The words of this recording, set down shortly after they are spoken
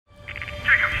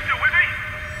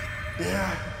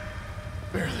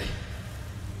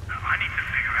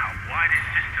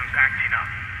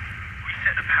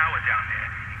down there.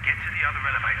 Get to the other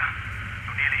elevator.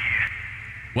 You're nearly here.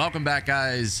 Welcome back,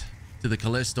 guys, to the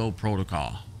Callisto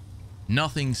Protocol.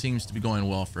 Nothing seems to be going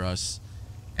well for us,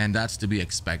 and that's to be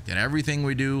expected. Everything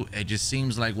we do, it just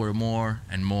seems like we're more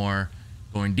and more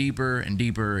going deeper and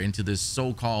deeper into this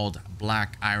so-called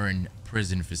Black Iron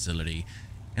prison facility.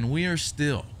 And we are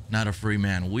still not a free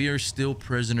man. We are still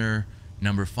prisoner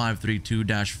number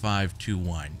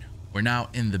 532-521. We're now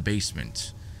in the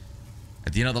basement.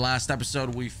 At the end of the last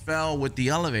episode, we fell with the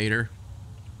elevator,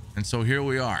 and so here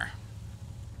we are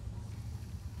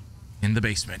in the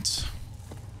basement.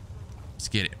 Let's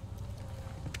get it.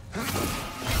 Oh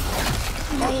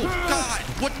God!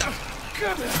 What the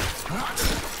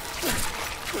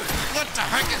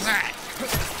heck is that?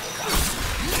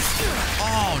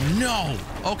 Oh no!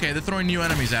 Okay, they're throwing new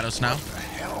enemies at us now.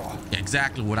 Yeah,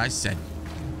 exactly what I said.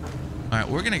 All right,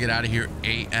 we're gonna get out of here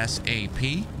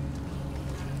ASAP.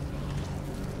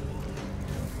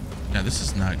 Yeah, this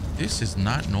is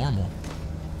not normal.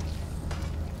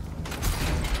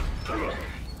 What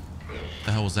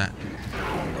the hell was that?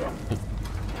 Oh.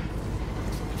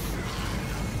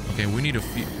 Okay, we need a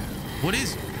few. What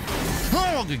is?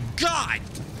 Oh good God!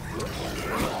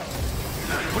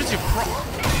 What is your problem?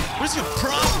 What is your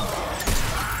problem?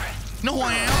 You know who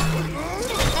I am?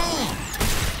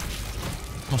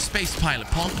 I'm a space pilot,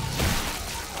 punk.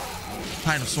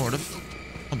 Kind of, sort of,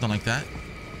 something like that.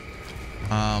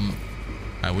 All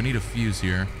right, we need a fuse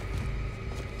here.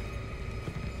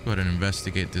 Go ahead and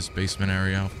investigate this basement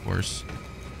area, of course.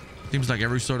 Seems like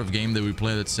every sort of game that we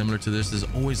play that's similar to this, there's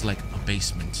always like a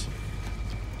basement.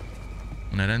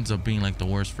 And it ends up being like the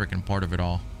worst freaking part of it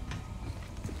all.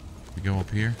 We go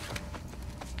up here.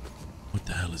 What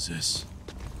the hell is this?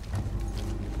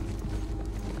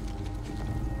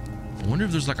 I wonder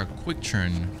if there's like a quick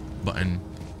turn button.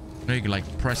 You know, you can like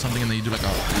press something and then you do like a...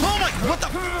 Oh my... What the...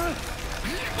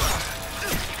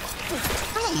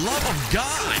 For the love of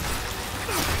God!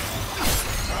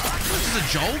 This is a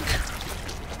joke?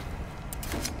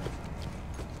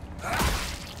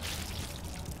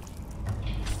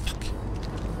 Fuck.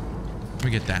 Let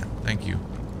me get that. Thank you.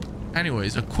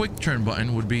 Anyways, a quick turn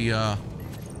button would be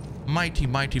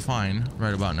mighty fine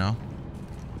right about now.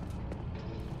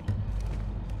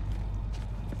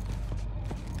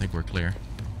 I think we're clear.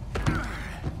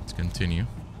 Let's continue.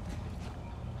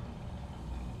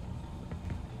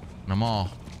 And I'm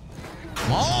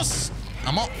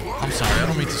sorry, I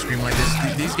don't mean to scream like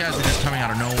this. These guys are just coming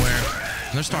out of nowhere,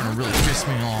 and they're starting to really piss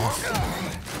me off. You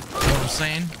know what I'm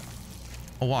saying?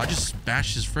 Oh wow, I just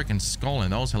bashed his freaking skull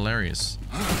in. That was hilarious.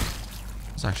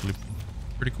 It's actually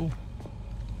pretty cool.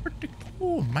 Pretty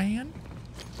cool, man.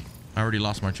 I already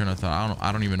lost my train of thought.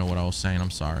 I don't even know what I was saying.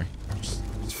 I'm sorry. Just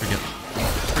forget it.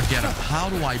 How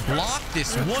do I block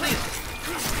this? What is...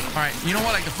 All right, you know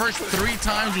what? Like the first 3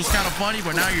 times was kind of funny,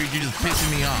 but now you're just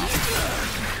pissing me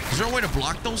off. Is there a way to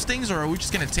block those things, or are we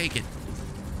just gonna take it?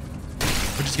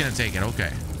 We're just gonna take it.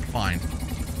 Okay, fine.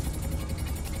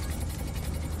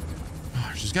 Oh,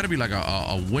 there's got to be like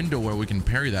a window where we can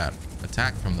parry that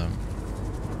attack from them.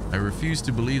 I refuse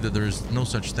to believe that there's no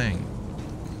such thing.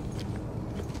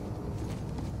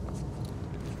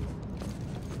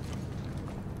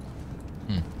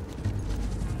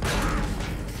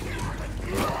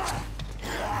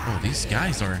 Oh, these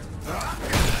guys are...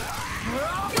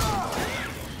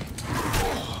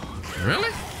 Really?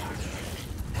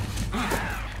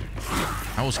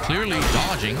 I was clearly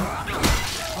dodging.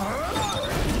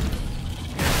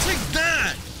 Take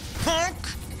that, punk!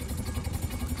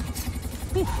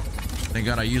 Whew. Thank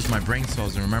God I used my brain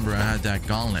cells and remember I had that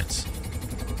gauntlet.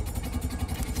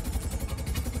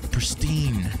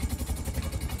 Pristine.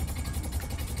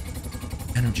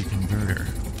 Energy converter.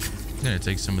 I'm gonna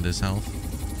take some of this health.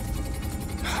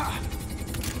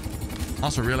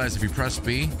 Also realize if you press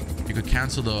B, you could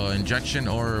cancel the injection,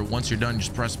 or once you're done,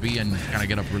 just press B and kind of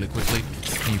get up really quickly.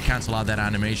 And you cancel out that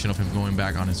animation of him going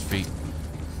back on his feet.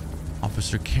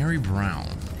 Officer Carrie Brown.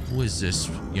 Who is this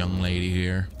young lady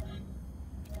here?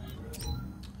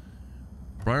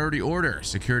 Priority order.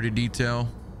 Security detail.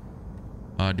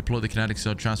 Deploy the kinetic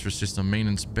cell transfer system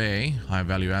maintenance bay. High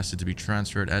value asset to be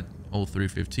transferred at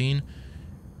 0315.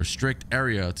 Restrict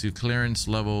area to clearance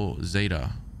level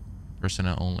Zeta.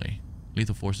 Personnel only.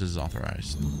 Lethal forces is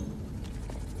authorized. No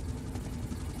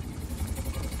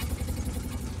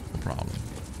problem.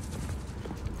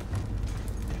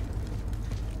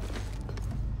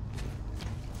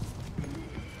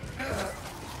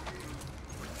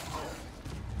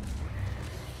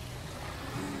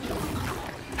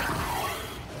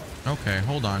 Okay,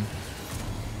 hold on.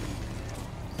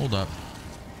 Hold up.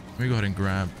 Let me go ahead and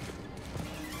grab.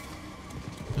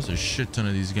 There's a shit ton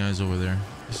of these guys over there.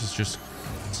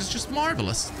 This is just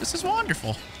marvelous. This is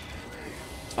wonderful.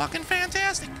 It's fucking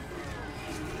fantastic.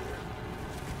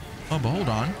 Oh, but hold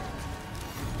on.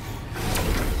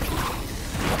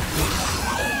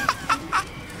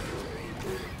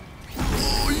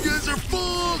 Oh, you guys are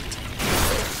fucked.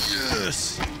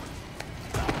 Yes.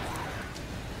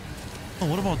 Oh,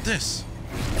 what about this?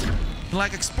 You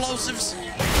like explosives?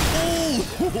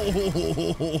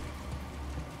 Oh,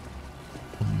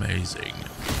 amazing.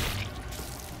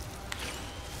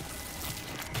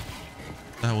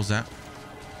 What the hell was that?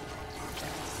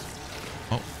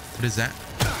 Oh, what is that?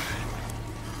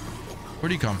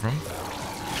 Where'd he come from?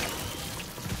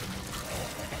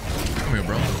 Come here,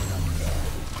 bro.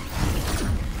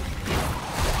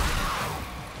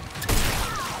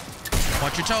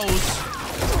 Watch your toes.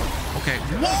 Okay.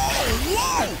 Whoa!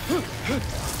 Whoa!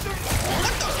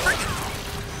 What the frick?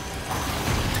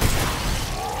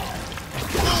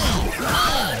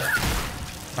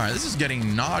 All right, this is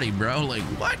getting naughty, bro. Like,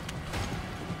 what?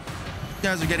 You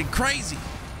guys are getting crazy.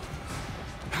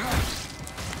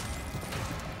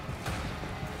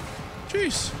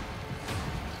 Jeez.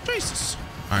 Jesus.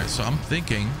 All right, so I'm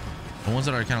thinking the ones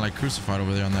that are kind of like crucified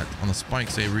over there on the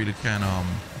spikes, they really can't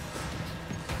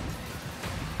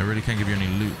give you any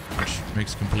loot, which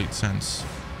makes complete sense.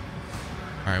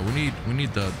 All right, we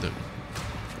need the where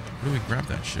do we grab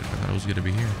that shit? I thought it was gonna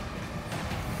be here.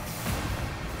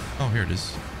 Oh, here it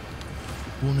is.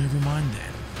 Well, never mind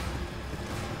then.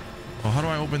 Well, how do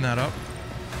I open that up?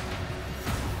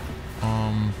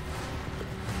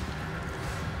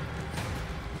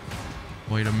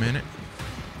 Wait a minute.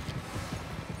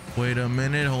 Wait a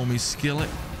minute, homie skillet.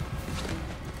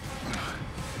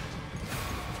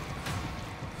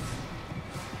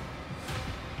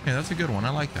 Yeah, that's a good one.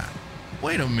 I like that.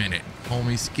 Wait a minute,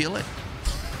 homie skillet.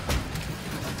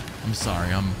 I'm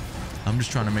sorry. I'm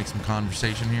just trying to make some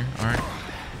conversation here. All right.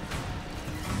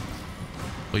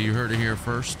 Well, you heard it here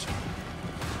first.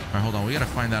 All right, hold on. We gotta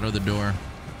find that other door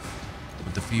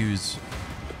with the fuse.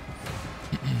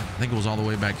 I think it was all the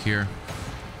way back here.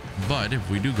 But if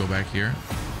we do go back here,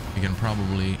 we can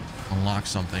probably unlock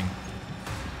something.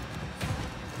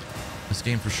 This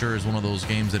game for sure is one of those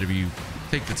games that if you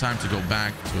take the time to go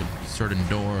back to a certain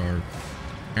door or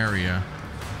area,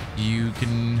 you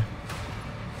can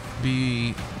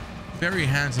be very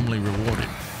handsomely rewarded.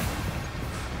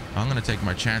 I'm gonna take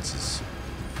my chances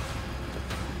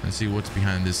and see what's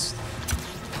behind this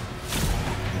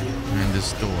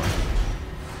door.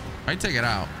 I take it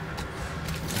out.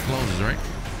 It closes, right?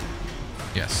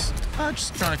 Yes.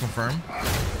 Just trying to confirm.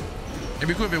 It'd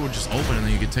be cool if it would just open and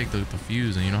then you could take the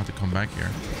fuse and you don't have to come back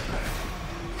here.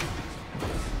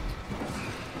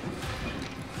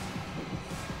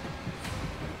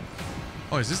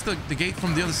 Oh, is this the gate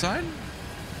from the other side?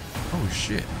 Oh,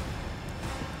 shit.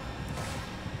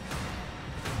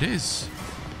 It is.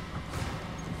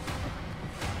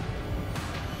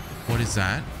 What is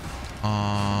that?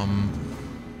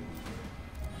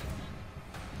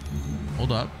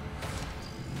 Hold up.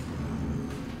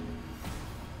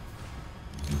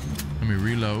 Let me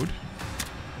reload.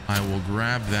 I will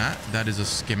grab that. That is a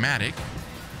schematic.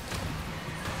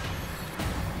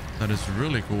 That is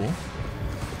really cool.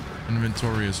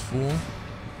 Inventory is full.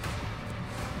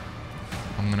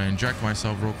 I'm gonna inject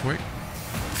myself real quick.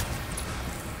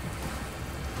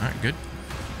 All right, good.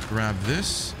 Grab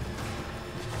this.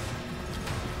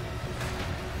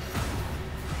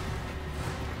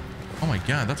 Oh my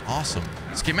god, that's awesome.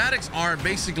 Schematics are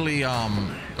basically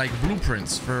like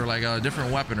blueprints for like a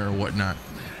different weapon or whatnot.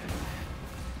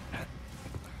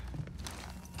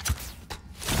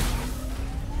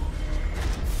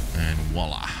 And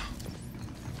voila.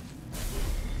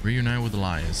 Reunite with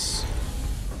Elias.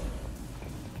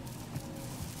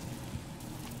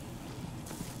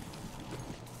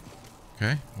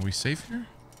 Okay, are we safe here?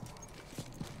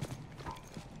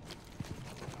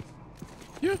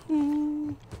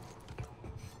 Yoo-hoo!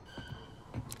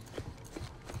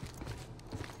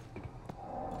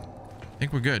 I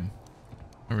think we're good.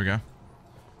 There we go.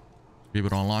 Be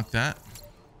able to unlock that.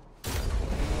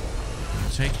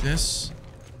 Take this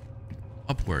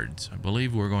upwards. I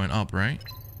believe we're going up, right?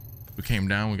 We came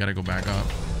down. We got to go back up.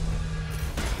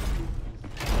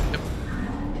 Yep.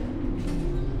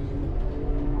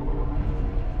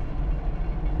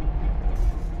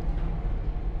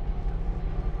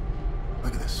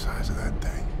 Look at the size of that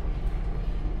thing.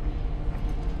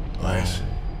 Elias,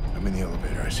 I'm in the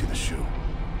elevator. I see the shoe.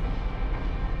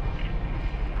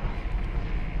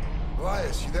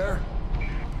 Elias, you there?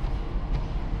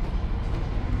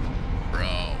 Bro,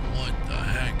 what the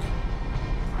heck?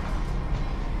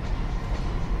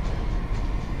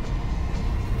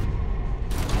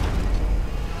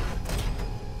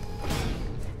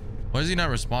 Why is he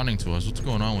not responding to us? What's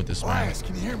going on with this man? Elias,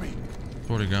 can you hear me?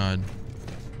 Swear to God.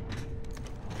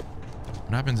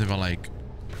 What happens if I like...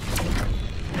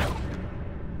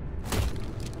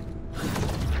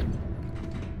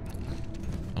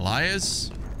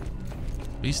 Elias?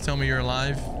 Please tell me you're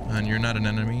alive and you're not an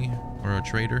enemy or a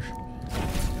traitor.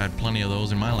 Had plenty of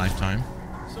those in my lifetime.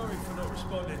 Sorry for not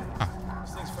responding.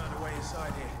 This thing's found a way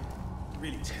inside here.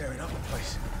 Really tearing up the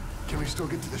place. Can we still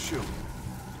get to the shoe?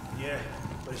 Yeah,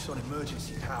 but it's on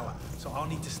emergency power, so I'll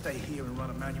need to stay here and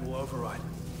run a manual override.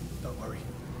 Don't worry.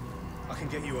 I can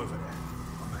get you over there.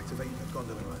 I'm activating the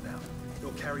gondola right now.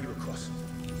 It'll carry you across.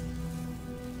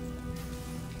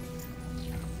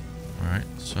 All right,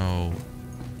 so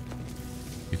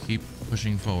you keep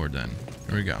pushing forward then.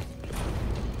 Here we go.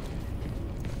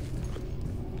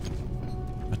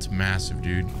 That's massive,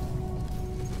 dude.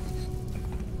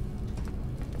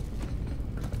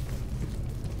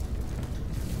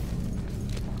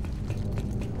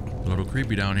 A little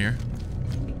creepy down here.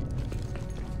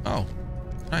 Oh,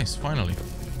 nice, finally.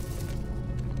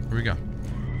 Here we go.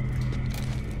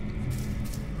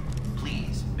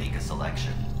 Please make a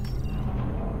selection.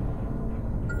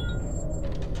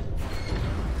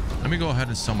 Let me go ahead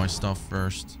and sell my stuff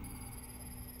first.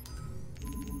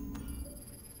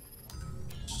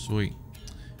 Sweet.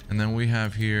 And then we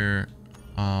have here,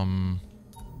 I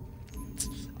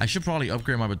should probably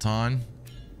upgrade my baton. No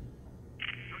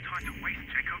time to waste,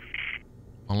 Jacob.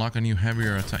 Unlock a new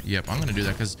heavier attack. Yep, I'm gonna do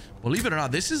that because, believe it or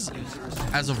not, this is,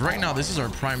 as of right now, this is our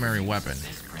primary weapon.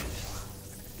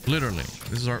 Literally,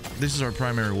 this is our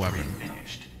primary weapon.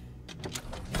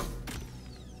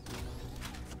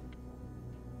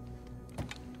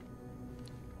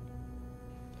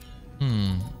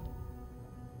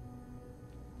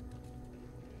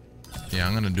 Yeah,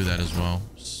 I'm gonna do that as well.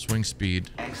 Swing speed.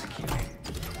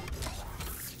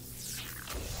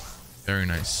 Very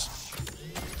nice.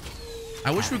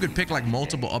 I wish we could pick like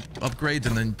multiple upgrades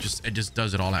and then it just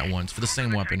does it all at once for the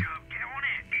same weapon. Get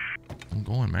on it. I'm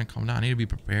going, man. Calm down. I need to be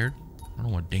prepared. I don't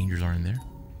know what dangers are in there.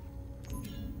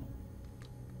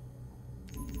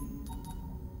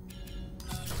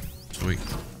 Sweet.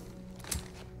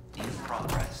 In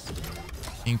progress.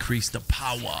 Increase the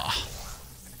power.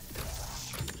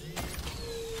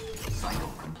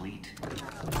 Cycle complete.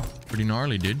 Pretty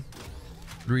gnarly, dude.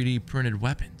 3D printed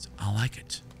weapons. I like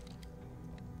it.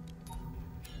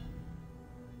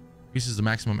 Increases the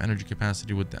maximum energy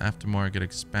capacity with the aftermarket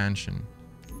expansion.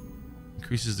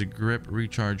 Increases the grip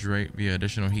recharge rate via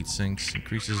additional heat sinks.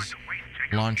 Increases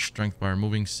launch strength by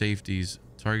removing safeties.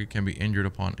 Target can be injured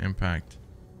upon impact.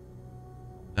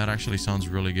 That actually sounds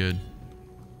really good.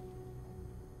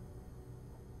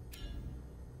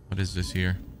 What is this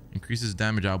here? Increases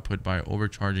damage output by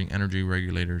overcharging energy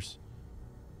regulators.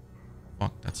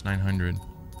 Fuck, that's 900.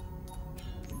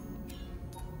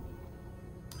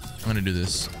 I'm gonna do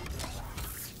this.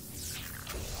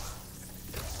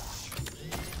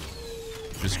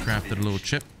 Just crafted a little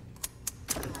chip.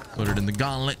 Put it in the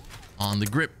gauntlet. On the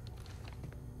grip.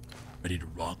 Ready to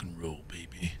rock and roll,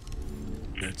 baby.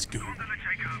 Let's go.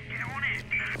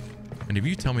 And if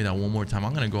you tell me that one more time,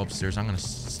 I'm gonna go upstairs. I'm gonna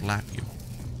slap you.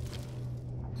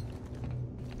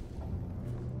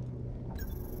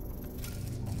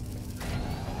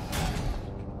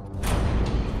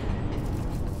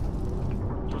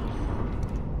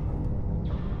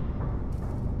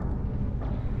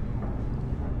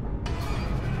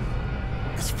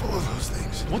 It's full of those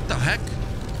things. What the heck?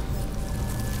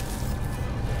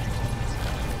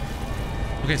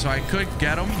 Okay, so I could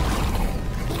get them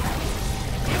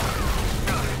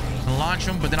and launch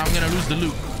them, but then I'm gonna lose the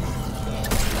loot.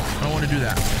 I don't want to do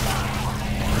that.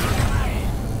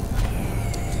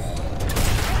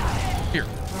 Here.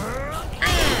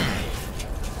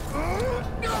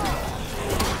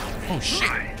 Oh shit.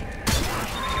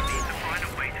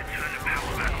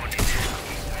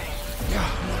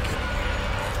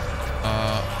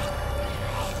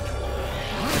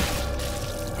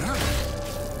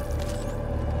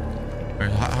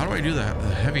 How do I do that?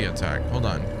 The heavy attack. Hold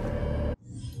on.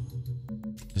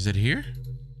 Is it here?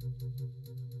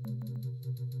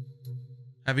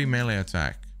 Heavy melee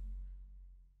attack.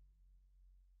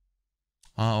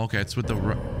 Oh, okay. It's with the...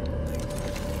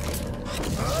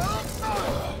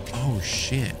 Oh,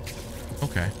 shit.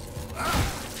 Okay.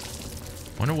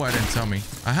 Wonder why it didn't tell me.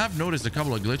 I have noticed a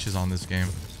couple of glitches on this game.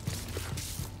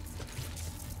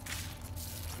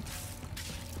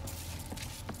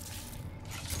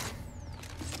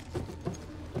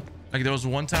 Like there was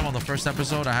one time on the first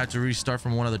episode I had to restart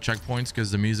from one of the checkpoints because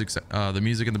the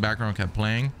music in the background kept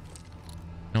playing.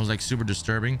 And it was like super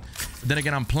disturbing. But then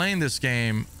again, I'm playing this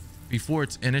game before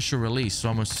its initial release. So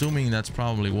I'm assuming that's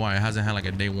probably why it hasn't had like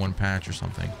a day one patch or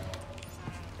something.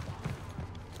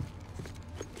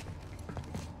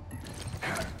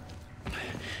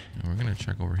 And we're gonna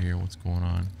check over here what's going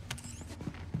on.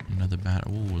 Another bat.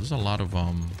 Ooh, there's a lot of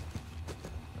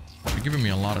you're giving me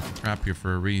a lot of crap here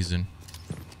for a reason.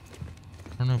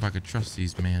 I don't know if I could trust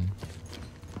these, man.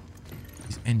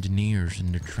 These engineers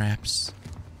and their traps.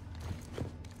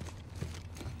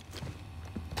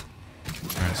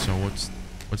 All right, so what's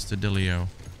the dealio?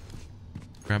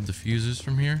 Grab the fuses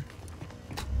from here.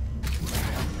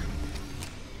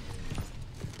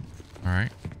 All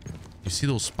right. You see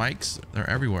those spikes? They're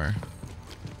everywhere.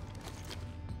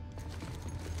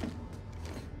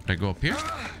 Did I go up here?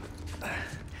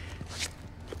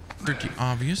 Pretty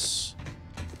obvious.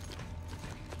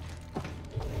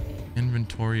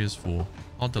 Inventory is full.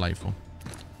 All delightful.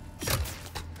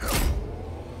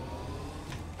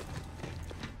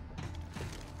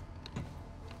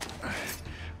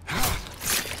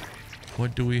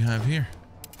 What do we have here?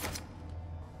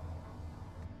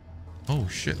 Oh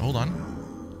shit, hold on.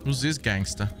 Who's this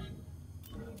gangster?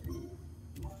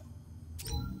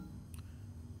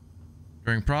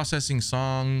 During processing,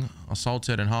 Song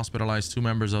assaulted and hospitalized 2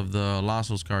 members of the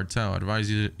Lassos cartel. Advise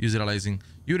utilizing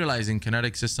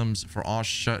kinetic systems for all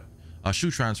shoe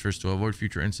transfers to avoid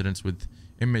future incidents with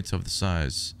inmates of the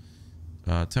size,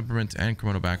 temperament, and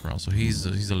criminal background. So he's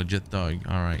a legit thug.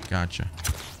 All right, gotcha.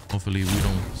 Hopefully we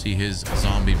don't see his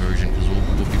zombie version because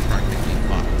we'll be practically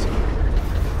fucked.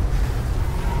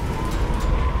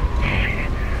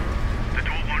 The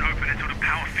door won't open until the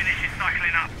power finishes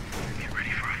cycling up. Get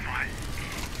ready for a fight.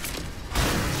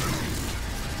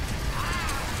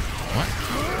 What?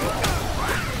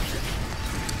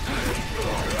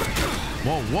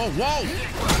 Whoa, whoa, whoa!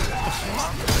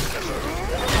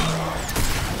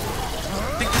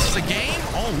 Think this is a game?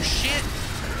 Oh shit!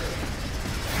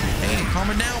 Hey, calm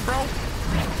it down, bro.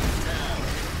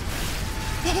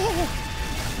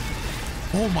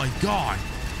 Oh my god!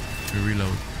 We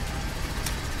reload.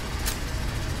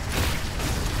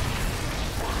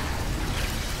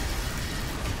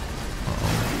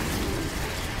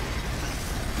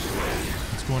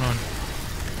 What's going on?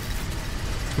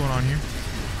 What's going on here?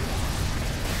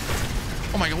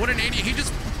 Oh my god, what an idiot. He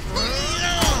just...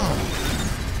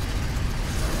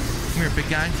 Come here, big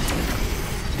guy.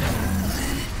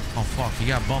 Oh fuck, he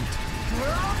got bumped.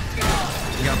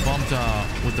 He got bumped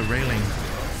with the railing.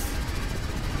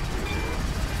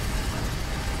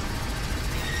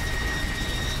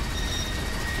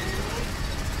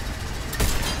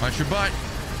 Watch your butt.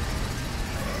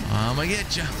 I'ma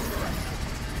get you.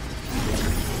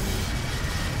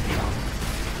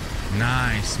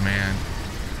 Nice, man.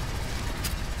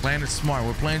 Playing it smart.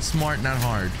 We're playing smart, not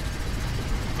hard.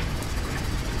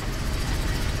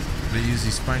 They use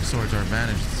these spike swords to our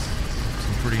advantage.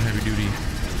 Some pretty heavy duty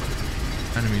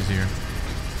enemies here.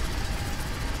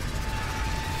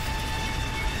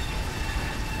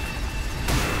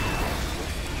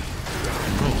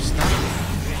 Bro, stop.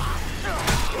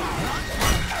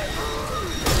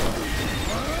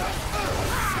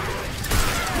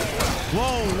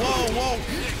 Whoa, whoa, whoa.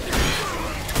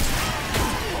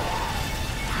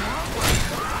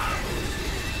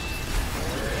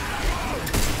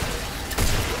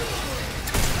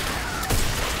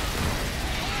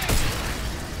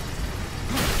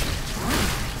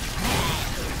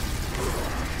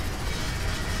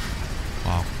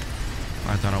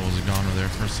 I thought I was a goner there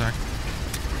for a sec.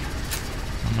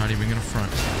 I'm not even gonna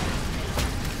front.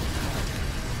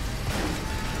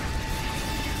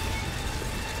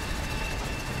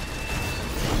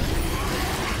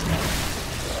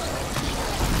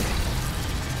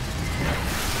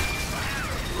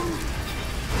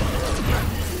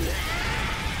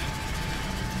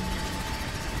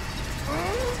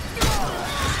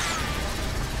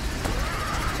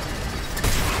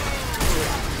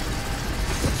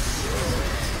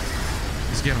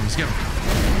 Let's get him, let's get him.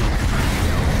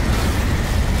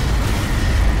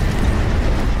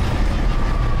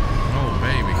 Oh,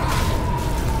 baby.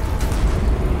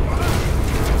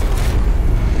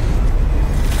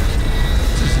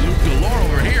 This is Luke galore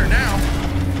over here now.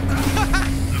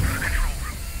 Look for the control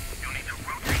room. You'll need to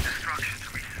rotate the structure to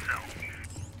reach the cell.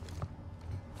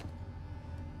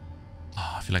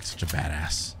 Oh, I feel like such a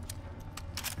badass.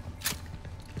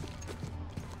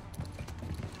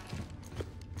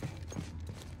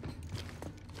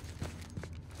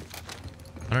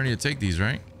 I don't need to take these,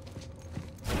 right?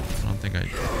 I don't think I...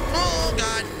 Oh,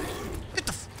 God! Get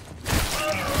the...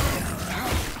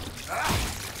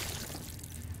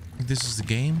 Think this is the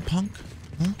game, punk?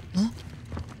 Huh? Huh?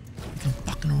 You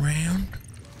fucking around?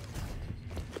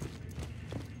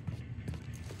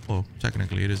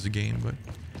 Technically, it is a game, but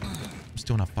I'm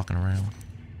still not fucking around.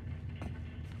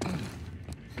 What's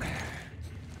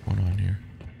going on here?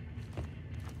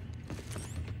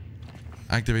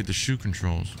 Activate the shoe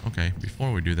controls. Okay,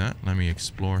 before we do that, let me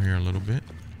explore here a little bit.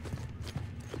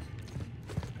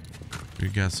 We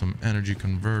got some energy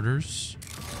converters.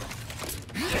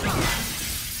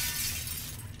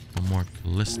 Some more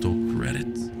Callisto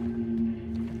credits.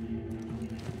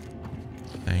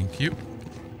 Thank you.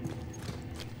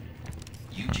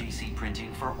 UGC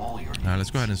printing for all your needs. All right,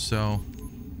 let's go ahead and sell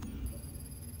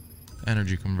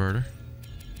energy converter.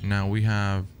 Now we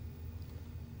have,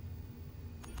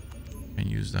 and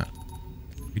use that.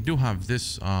 We do have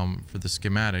this for the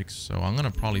schematics, so I'm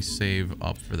gonna probably save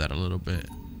up for that a little bit.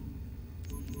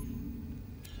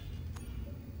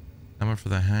 Ammo for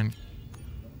the hand.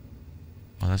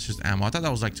 Oh, that's just ammo. I thought that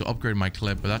was like to upgrade my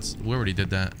clip, but that's, we already did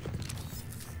that.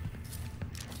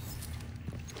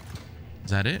 Is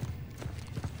that it?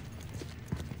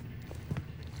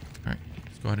 All right,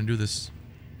 let's go ahead and do this.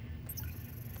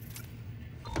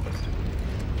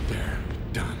 There,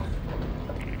 done.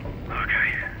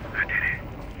 Okay, I did it.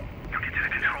 Now get to the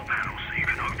control panel so you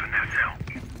can open that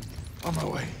cell. On my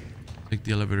way. Take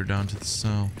the elevator down to the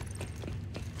cell.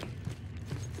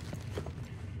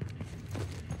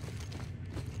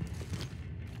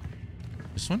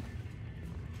 This one?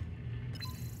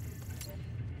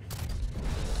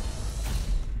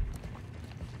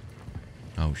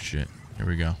 Oh shit. Here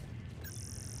we go.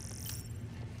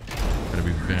 Gotta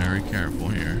be very careful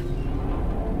here.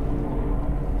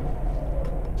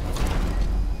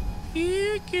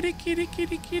 Here, kitty, kitty,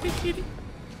 kitty, kitty, kitty.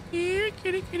 Here,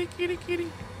 kitty, kitty, kitty,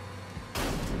 kitty.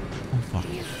 Oh fuck.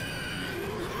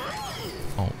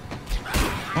 Oh.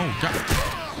 Oh god.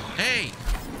 Hey!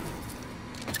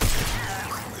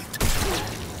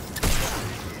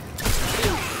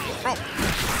 Bro,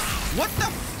 what the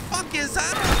fuck is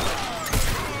that?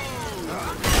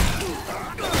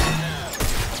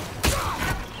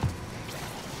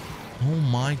 Oh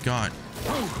my god.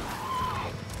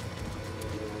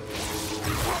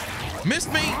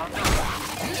 Missed me.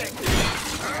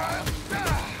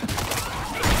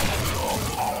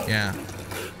 Yeah.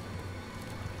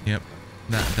 Yep.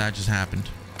 That just happened.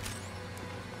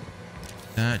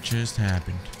 That just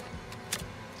happened.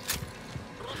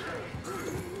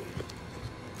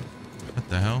 What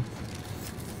the hell?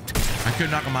 I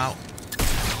could knock him out,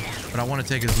 but I want to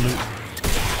take his loot.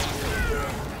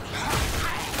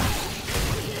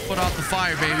 Put out the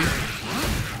fire, baby.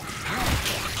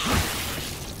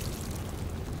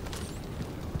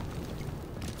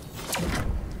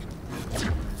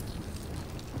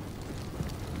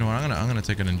 You know what? I'm gonna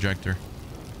take an injector,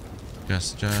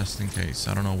 just in case.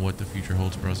 I don't know what the future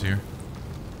holds for us here.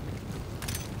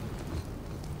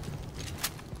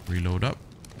 Reload up.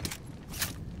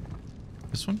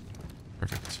 This one?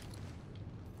 Perfect.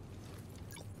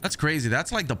 That's crazy.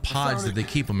 That's like the pods that they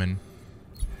keep them in.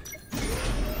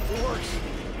 It works.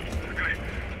 Good.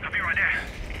 I'll be right there.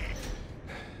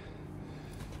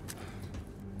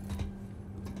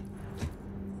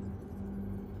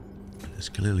 There's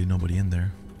clearly nobody in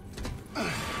there.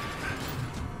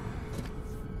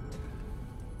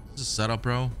 Is this a setup,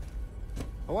 bro?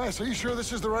 Elias, are you sure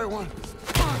this is the right one?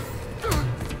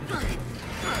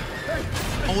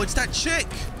 Oh, it's that chick!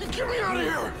 Get me out of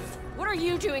here! What are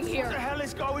you doing What here? the hell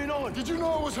is going on? Did you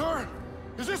know it was her?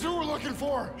 Is this who we're looking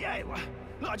for? Yeah,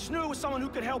 look, I just knew it was someone who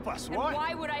could help us, And right?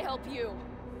 why would I help you?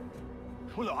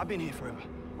 Well, look, I've been here forever.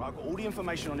 Right, I've got all the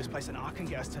information on this place, and I can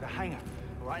get us to the hangar.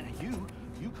 All right, now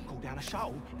you can call down a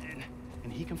shuttle,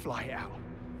 and he can fly it out.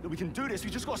 Look, we can do this.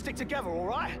 We just got to stick together, all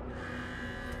right?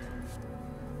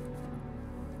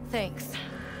 Thanks.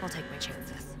 I'll take my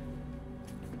chances.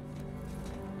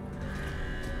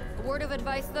 A word of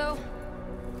advice, though?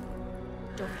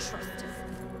 Don't trust him.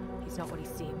 He's not what he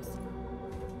seems.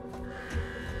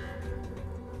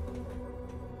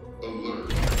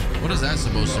 What is that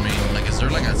supposed to mean? Like, is there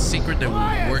like a secret that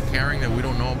we're carrying that we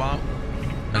don't know about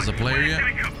as a player yet?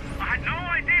 Jacob, I had no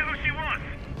idea who she was.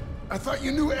 I thought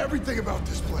you knew everything about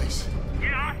this place.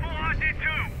 Yeah, I thought I did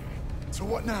too. So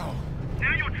what now?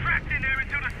 Now you're trapped in there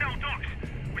until the cell docks,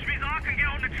 which means I can get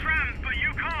on the tram, but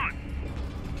you can't.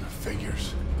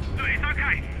 Figures. Look, it's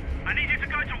okay. I need you to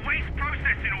go to waste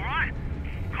processing, all right?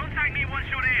 Contact me once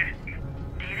you're there.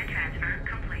 Data transfer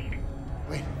complete.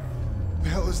 Wait, the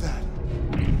hell is that?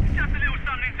 It's just a little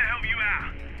something to help you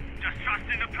out. Just trust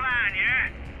in the plan, yeah?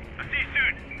 I'll see you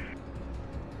soon.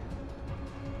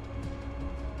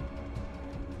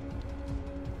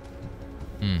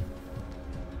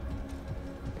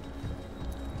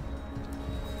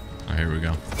 All right, here we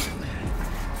go.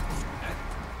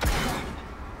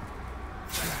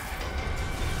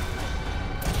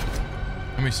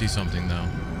 Let me see something though.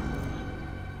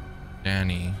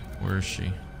 Danny, where is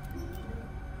she?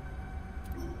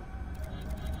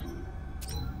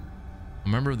 A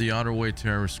member of the Outer Way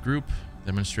terrorist group,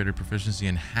 demonstrated proficiency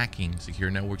in hacking secure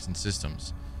networks and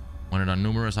systems. Wanted on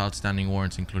numerous outstanding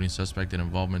warrants, including suspected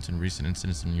involvement in recent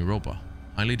incidents in Europa.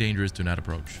 Highly dangerous, do not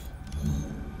approach.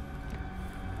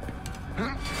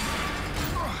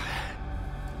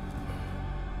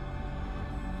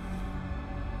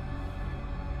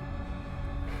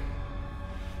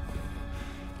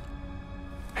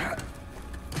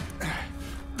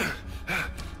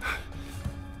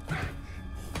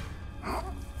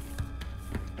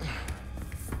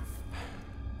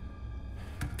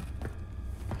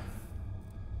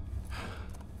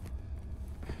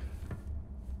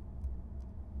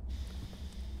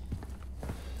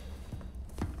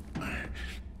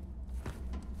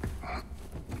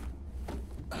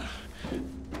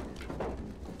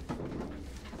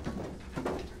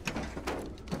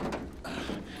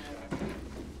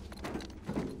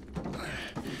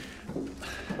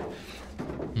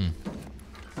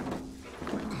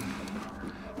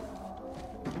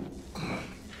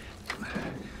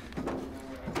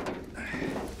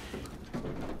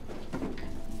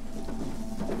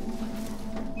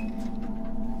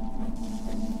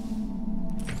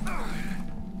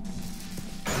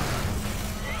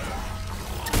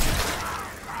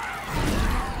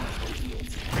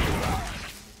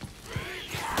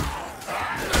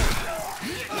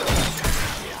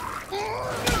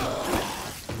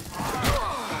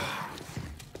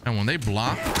 And when they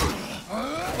block,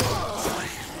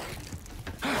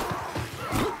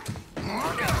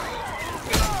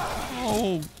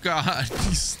 oh god,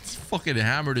 he's fucking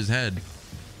hammered his head.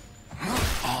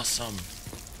 Awesome.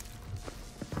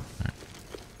 All right,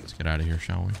 let's get out of here,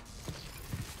 shall we?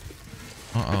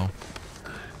 Uh-oh.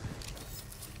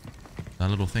 That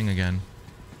little thing again.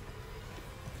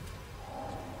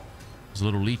 Those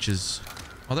little leeches.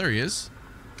 Oh, there he is.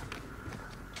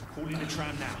 Calling the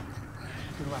tram now.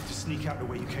 You're gonna have to sneak out the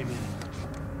way you came in.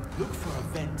 Look for a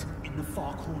vent in the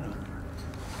far corner.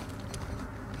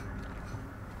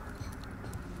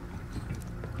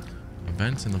 A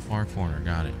vent in the far corner.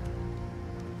 Got it.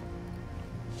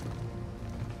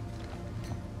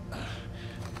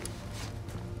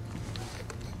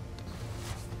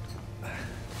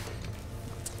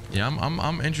 Yeah,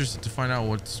 I'm interested to find out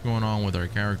what's going on with our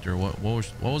character. What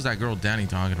was that girl Danny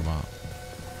talking about?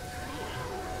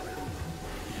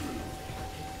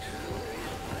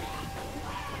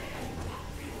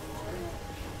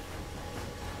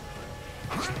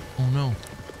 Oh no.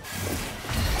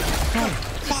 Oh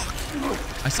fuck.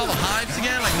 I saw the hives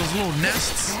again, like those little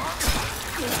nests.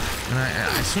 And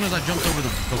as soon as I jumped over the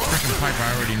freaking pipe,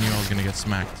 I already knew I was gonna get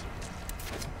smacked.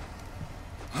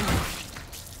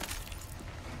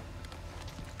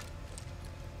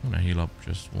 I'm gonna heal up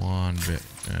just one bit,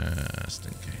 just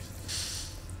in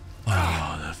case.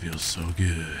 Oh, that feels so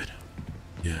good.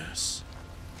 Yes.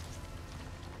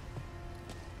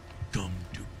 Come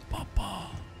to Papa.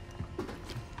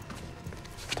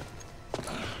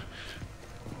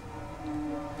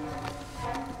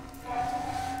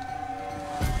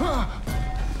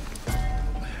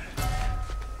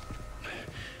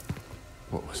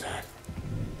 What was that?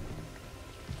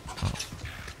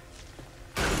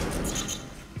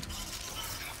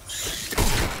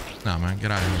 Nah, man,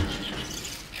 get out of here.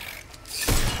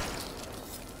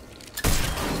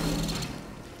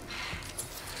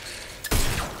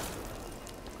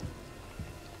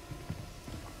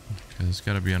 Okay, there's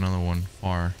gotta be another one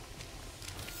far.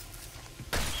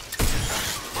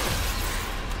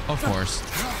 Of course.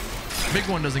 Big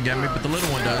one doesn't get me, but the little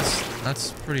one does.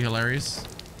 That's pretty hilarious.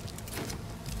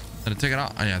 Did I take it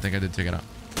out? Oh, yeah, I think I did take it out.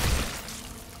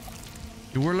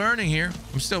 Dude, we're learning here.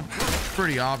 I'm still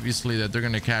pretty obviously that they're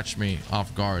gonna catch me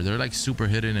off guard. They're like super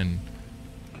hidden and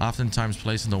oftentimes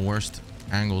placed in the worst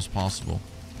angles possible.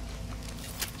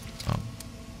 Oh.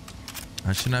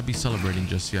 I should not be celebrating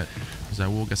just yet, because I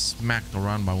will get smacked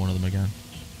around by one of them again.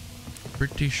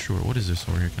 Pretty sure. What is this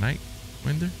over here? Can I go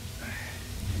in there?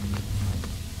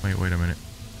 Wait a minute.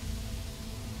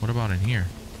 What about in here?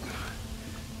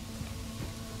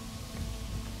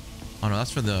 Oh no,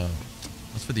 that's for the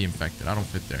infected. I don't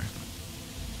fit there.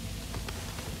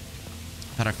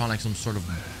 Thought I found like some sort of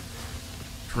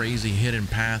crazy hidden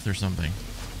path or something.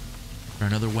 Or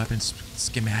another weapon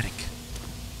schematic.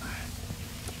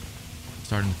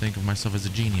 Starting to think of myself as a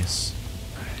genius.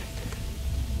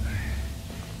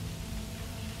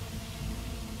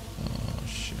 Oh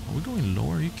shit. Are we going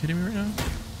lower? Are you kidding me right now?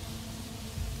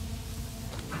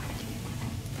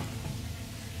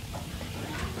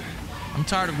 I'm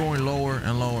tired of going lower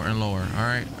and lower and lower,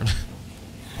 alright?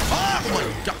 my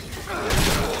god.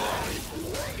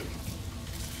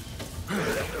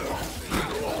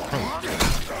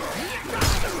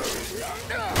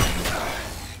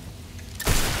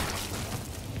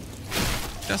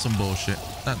 That's some bullshit.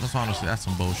 That's honestly, that's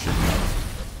some bullshit.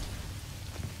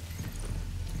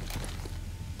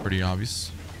 Pretty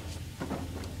obvious.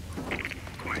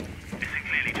 Quiet. Listen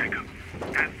clearly, Jacob.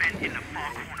 That vent in the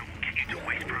far corner will get you to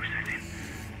waste processing.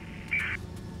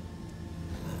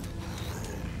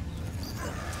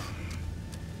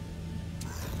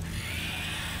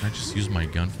 Can I just use my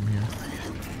gun from here?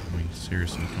 I mean,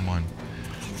 seriously, come on.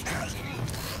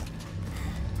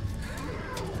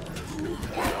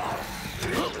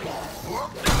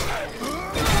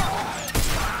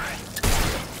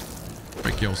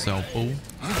 Break yourself, fool.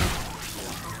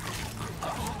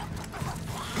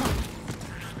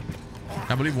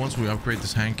 I believe once we upgrade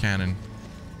this hand cannon,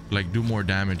 like do more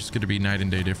damage, it's gonna be night and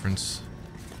day difference.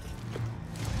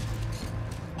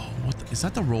 Oh, what the, is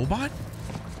that the robot?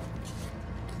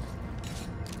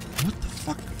 What the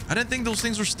fuck? I didn't think those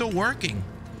things were still working.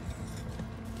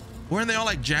 Weren't they all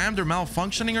like jammed or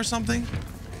malfunctioning or something?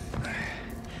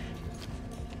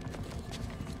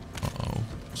 Uh-oh,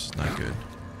 this is not good.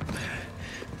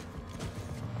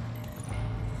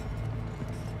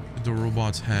 The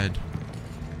robot's head.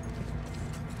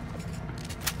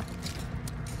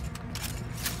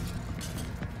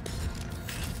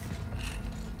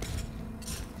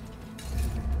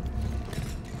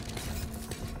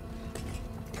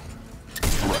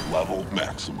 Threat level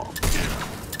maximum.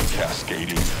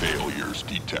 Cascading failures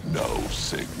detect no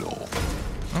signal.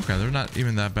 Okay, they're not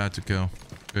even that bad to kill.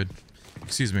 Good.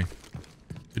 Excuse me.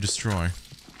 To destroy.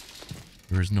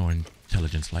 There is no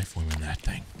intelligence life form in that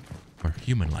thing. Or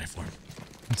human life form.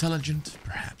 Intelligent,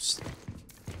 perhaps.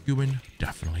 Human,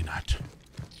 definitely not.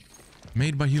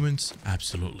 Made by humans,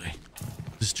 absolutely.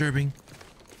 Disturbing,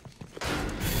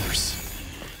 of course.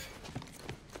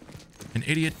 An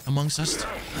idiot amongst us?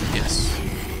 Yes.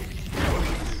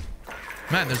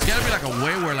 Man, there's gotta be like a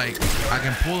way where like I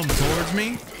can pull them towards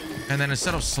me, and then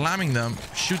instead of slamming them,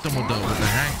 shoot them with the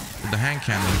hand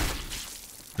cannon.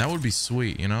 That would be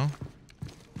sweet, you know?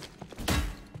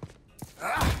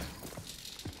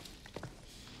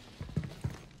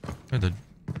 Wait,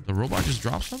 the robot just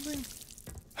dropped something?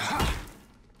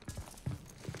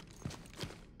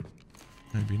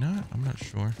 Maybe not. I'm not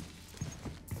sure.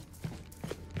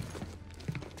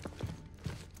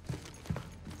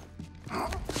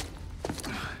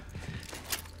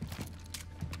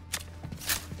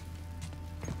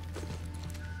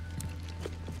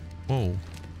 Whoa.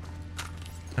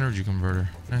 Energy converter.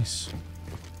 Nice. You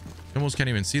almost can't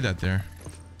even see that there.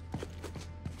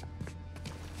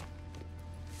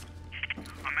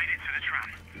 I made it to the tram.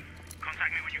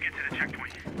 Contact me when you get to the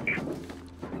checkpoint.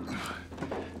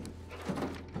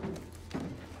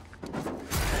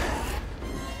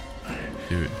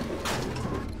 Dude.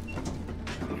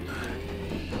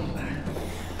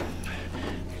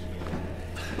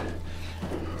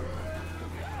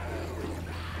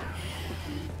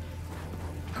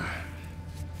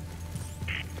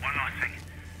 One last thing.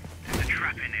 There's a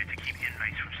trap in there to keep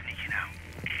inmates from sneaking out.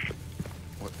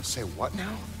 What? Say what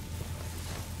now?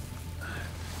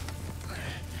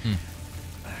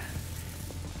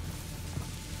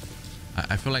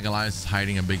 I feel like Elias is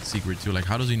hiding a big secret too. Like,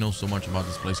 how does he know so much about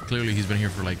this place? Clearly, he's been here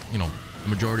for like, you know, the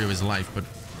majority of his life, but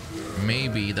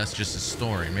maybe that's just his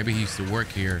story. Maybe he used to work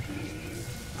here.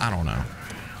 I don't know.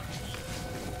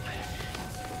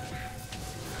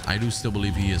 I do still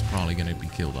believe he is probably going to be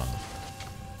killed off.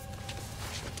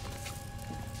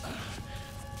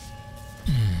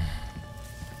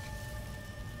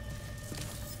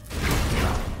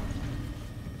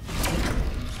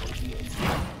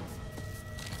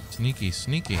 Sneaky,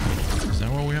 sneaky. Is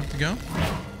that where we have to go?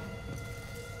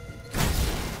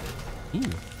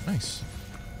 Ooh, nice.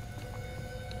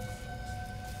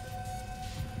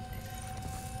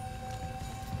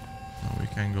 No, we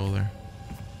can't go there.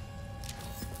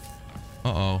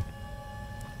 Uh-oh.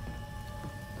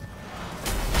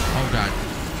 Oh, God.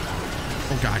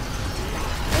 Oh, God.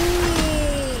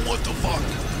 Ooh, what the fuck?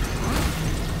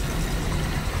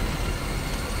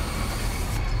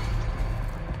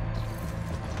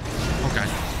 Okay.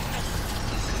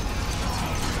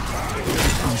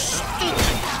 Oh,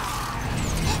 stupid.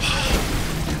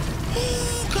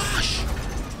 Oh, gosh.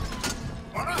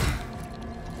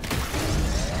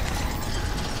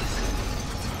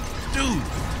 Dude.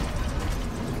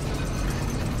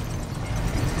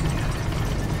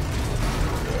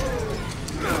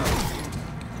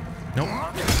 Nope.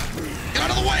 Get out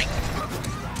of the way.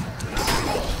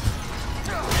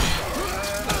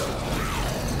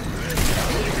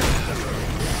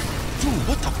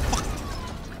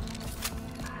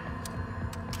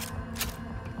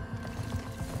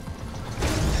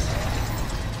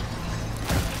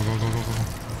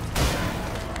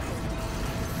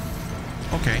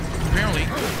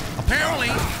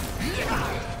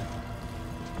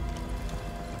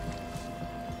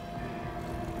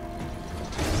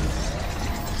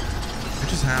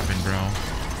 just happened, bro?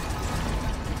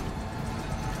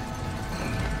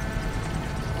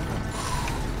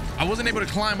 I wasn't able to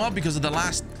climb up because of the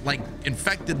last, like,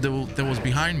 infected that was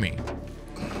behind me.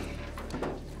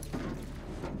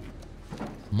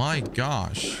 My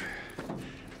gosh.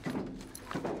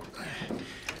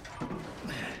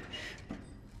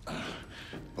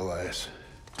 Elias,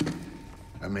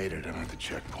 I made it. I'm at the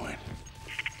checkpoint.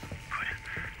 Good.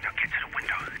 Now get to the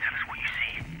window and tell us what you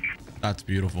see. That's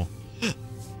beautiful.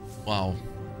 Wow.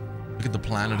 Look at the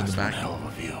planet in the back. Hell of a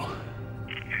view.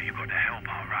 Yeah, you got the hell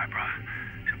part right, bro.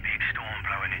 It's a big storm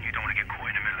blowing in. You don't want to get caught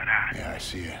in the middle of that. Yeah, I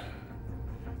see it.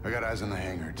 I got eyes on the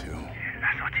hangar, too. Yeah,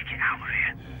 that's our ticket out of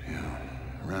here.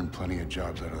 Yeah, ran plenty of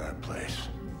jobs out of that place.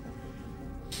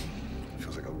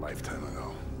 Feels like a lifetime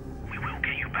ago. We will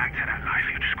get you back to that life.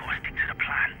 You just gotta stick to the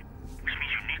plan. Which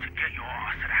means you need to get your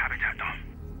ass to the habitat dome.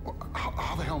 Well,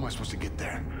 how the hell am I supposed to get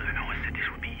there? No one said this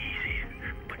would be easy.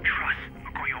 But trust,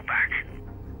 I got your back.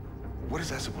 What is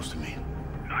that supposed to mean?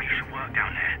 Oh, you should work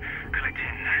down there,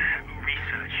 collecting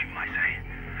research, you might say.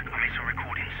 I made some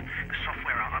recordings. The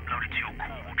software I uploaded to your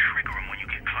core will trigger them when you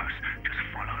get close. Just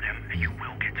follow them, and you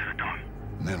will get to the dome.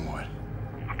 And then what?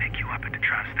 I'll pick you up at the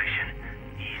tram station.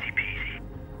 Easy peasy.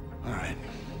 All right.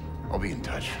 I'll be in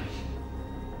touch.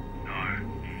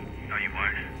 No, you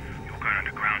won't. You're going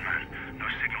underground, man. No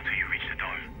signal till you reach the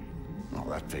dome. Oh,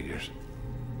 that figures.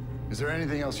 Is there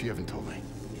anything else you haven't told me?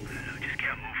 Just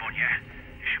get a move on, yeah?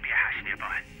 There should be a hatch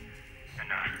nearby. And,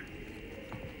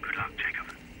 good luck, Jacob.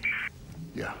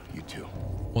 Yeah, you too.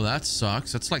 Well, that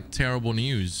sucks. That's like terrible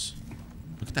news.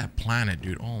 Look at that planet,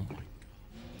 dude. Oh my god.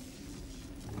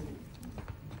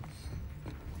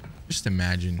 Just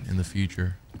imagine in the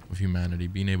future of humanity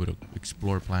being able to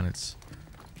explore planets.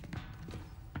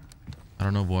 I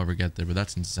don't know if we'll ever get there, but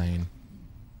that's insane.